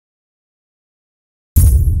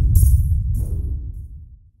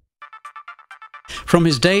From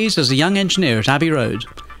his days as a young engineer at Abbey Road,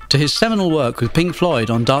 to his seminal work with Pink Floyd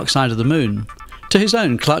on Dark Side of the Moon, to his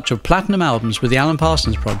own clutch of platinum albums with the Alan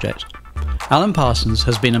Parsons Project, Alan Parsons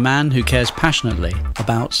has been a man who cares passionately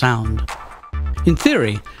about sound. In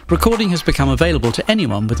theory, recording has become available to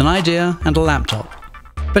anyone with an idea and a laptop.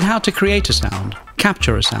 But how to create a sound,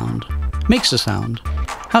 capture a sound, mix a sound,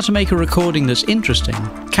 how to make a recording that's interesting,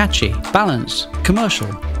 catchy, balanced, commercial,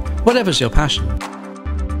 whatever's your passion.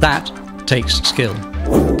 That takes skill.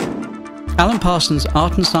 Alan Parsons'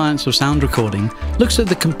 Art and Science of Sound Recording looks at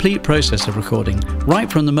the complete process of recording, right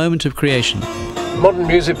from the moment of creation. Modern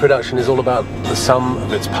music production is all about the sum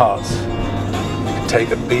of its parts. You can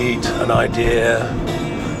take a beat, an idea,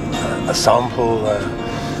 a sample,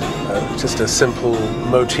 just a simple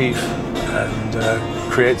motif, and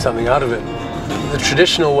create something out of it. The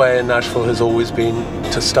traditional way in Nashville has always been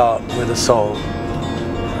to start with a song,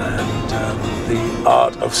 and the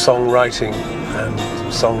art of songwriting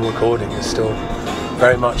and song recording is still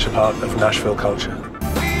very much a part of Nashville culture.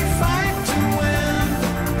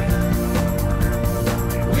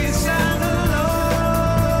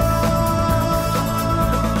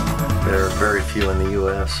 There are very few in the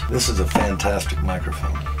U.S. This is a fantastic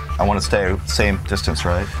microphone. I want to stay same distance,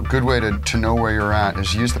 right? A good way to know where you're at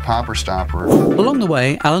is use the popper stopper. Along the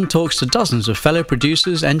way, Alan talks to dozens of fellow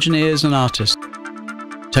producers, engineers and artists.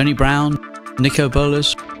 Tony Brown, Nico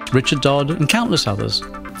Bolas, Richard Dodd and countless others.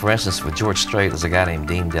 For instance, with George Strait, there's a guy named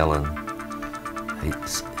Dean Dillon. He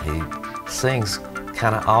sings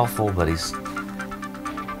kind of awful, but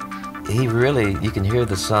he really, you can hear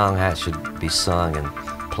the song how it should be sung and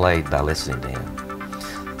played by listening to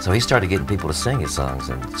him. So he started getting people to sing his songs,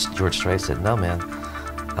 and George Strait said, "No, man,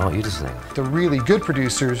 I want you to sing." The really good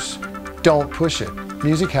producers don't push it.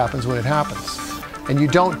 Music happens when it happens. And you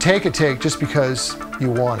don't take a take just because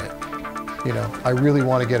you want it. You know, I really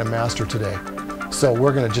want to get a master today, so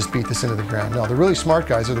we're going to just beat this into the ground. No, the really smart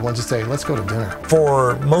guys are the ones that say, let's go to dinner.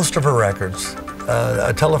 For most of her records,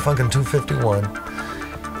 a Telefunken 251,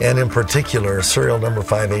 and in particular, serial number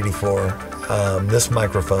 584, this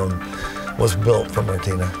microphone was built for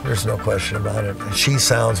Martina. There's no question about it. She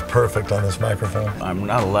sounds perfect on this microphone. I'm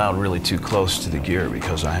not allowed really too close to the gear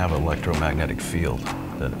because I have an electromagnetic field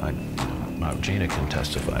that Gina can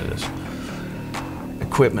testify to this.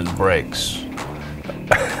 Equipment breaks.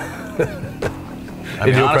 I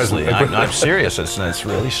mean, honestly, I'm serious. It's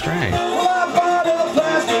really strange.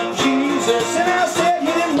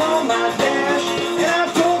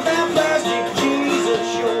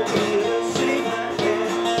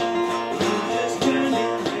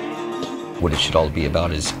 What it should all be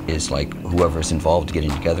about is like whoever's involved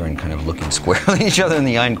getting together and kind of looking squarely each other in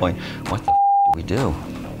the eye and going, what the do we do?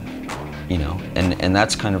 You know, and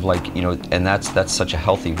that's kind of like, you know, and that's such a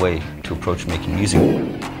healthy way to approach making music.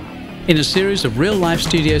 In a series of real-life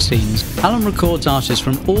studio scenes, Alan records artists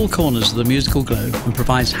from all corners of the musical globe and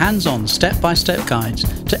provides hands-on, step-by-step guides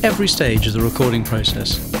to every stage of the recording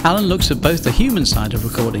process. Alan looks at both the human side of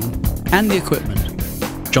recording and the equipment.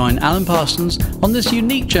 Join Alan Parsons on this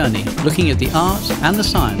unique journey looking at the art and the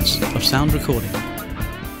science of sound recording.